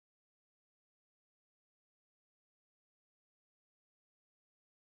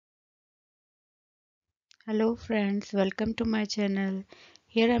Hello friends, welcome to my channel.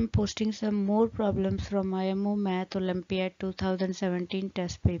 Here I am posting some more problems from IMO Math Olympiad 2017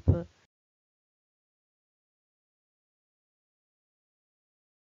 test paper.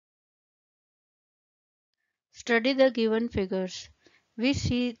 Study the given figures. We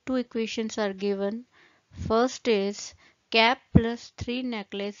see two equations are given. First is cap plus 3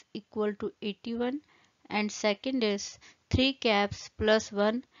 necklace equal to 81 and second is 3 caps plus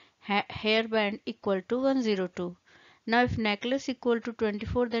 1 hairband equal to 102. Now if necklace equal to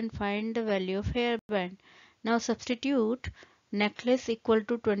 24 then find the value of hairband. Now substitute necklace equal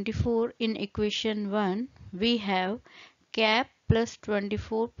to 24 in equation 1. We have cap plus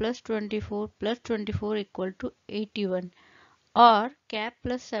 24 plus 24 plus 24 equal to 81 or cap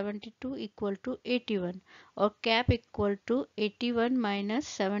plus 72 equal to 81 or cap equal to 81 minus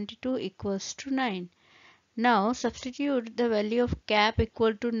 72 equals to 9. Now substitute the value of cap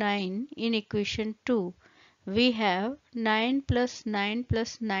equal to 9 in equation 2. We have 9 plus 9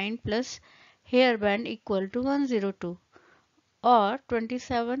 plus 9 plus hairband equal to 102 or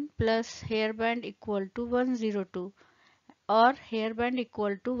 27 plus hairband equal to 102 or hairband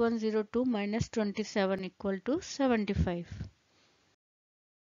equal to 102 minus 27 equal to 75.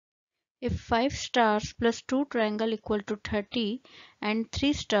 If 5 stars plus 2 triangle equal to 30 and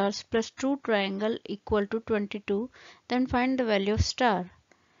 3 stars plus 2 triangle equal to 22, then find the value of star.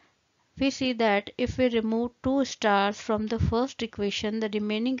 We see that if we remove 2 stars from the first equation, the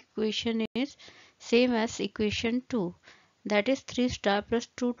remaining equation is same as equation 2, that is 3 star plus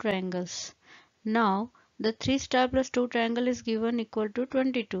 2 triangles. Now the 3 star plus 2 triangle is given equal to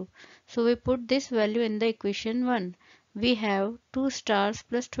 22. So we put this value in the equation 1. We have 2 stars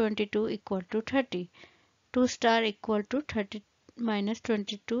plus 22 equal to 30. 2 star equal to 30 minus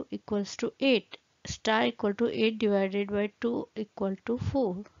 22 equals to 8. Star equal to 8 divided by 2 equal to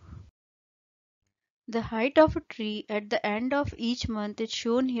 4. The height of a tree at the end of each month is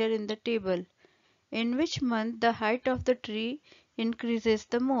shown here in the table. In which month the height of the tree increases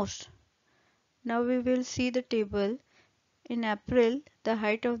the most? Now we will see the table. In April, the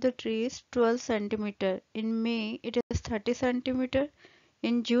height of the tree is 12 cm. In May, it is 30 cm.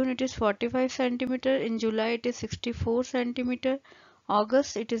 In June, it is 45 cm. In July, it is 64 cm.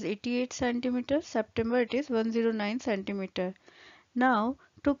 August, it is 88 cm. September, it is 109 cm. Now,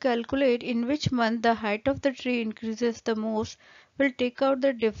 to calculate in which month the height of the tree increases the most, we'll take out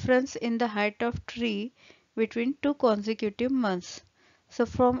the difference in the height of tree between two consecutive months. So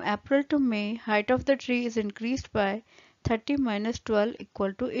from April to May, height of the tree is increased by 30 minus 12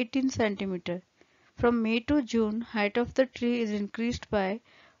 equal to 18 cm. From May to June, height of the tree is increased by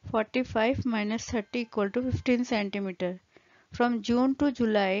 45 minus 30 equal to 15 cm. From June to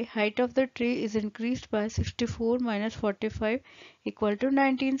July, height of the tree is increased by 64 minus 45 equal to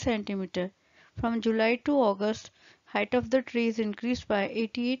 19 cm. From July to August, height of the tree is increased by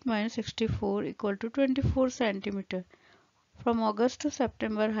 88 minus 64 equal to 24 cm. From August to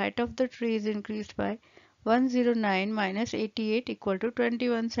September, height of the tree is increased by 109 minus 88 equal to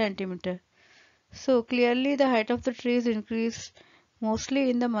 21 cm. So clearly the height of the tree is increased mostly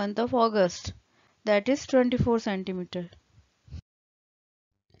in the month of August, that is 24 cm.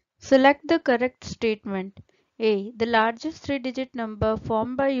 Select the correct statement. A. The largest three-digit number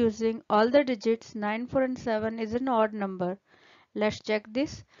formed by using all the digits 9, 4 and 7 is an odd number. Let's check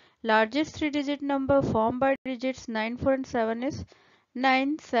this. Largest three-digit number formed by digits 9, 4 and 7 is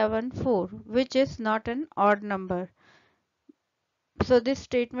 974, which is not an odd number. So this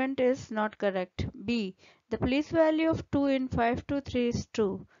statement is not correct. B. The place value of 2 in 5 to 3 is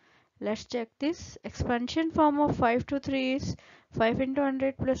 2. Let's check this. Expansion form of 5 to 3 is 5 into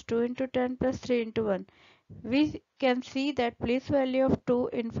 100 plus 2 into 10 plus 3 into 1. We can see that place value of 2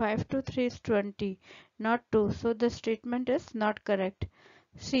 in 5 to 3 is 20, not 2. So the statement is not correct.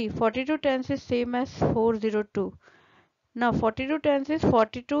 C. 42 tens is same as 402. Now 42 tens is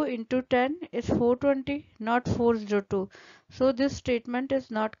 42 into 10 is 420, not 402. So this statement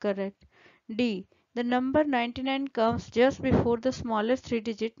is not correct. D. The number 99 comes just before the smallest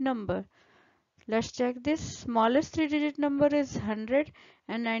three-digit number. Let's check this. Smallest three-digit number is 100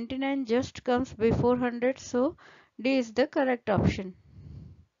 and 99 just comes before 100. So D is the correct option.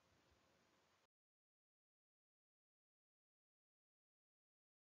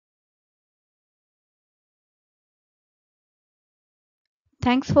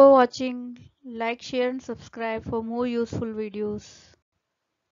 Thanks for watching. Like, share and subscribe for more useful videos.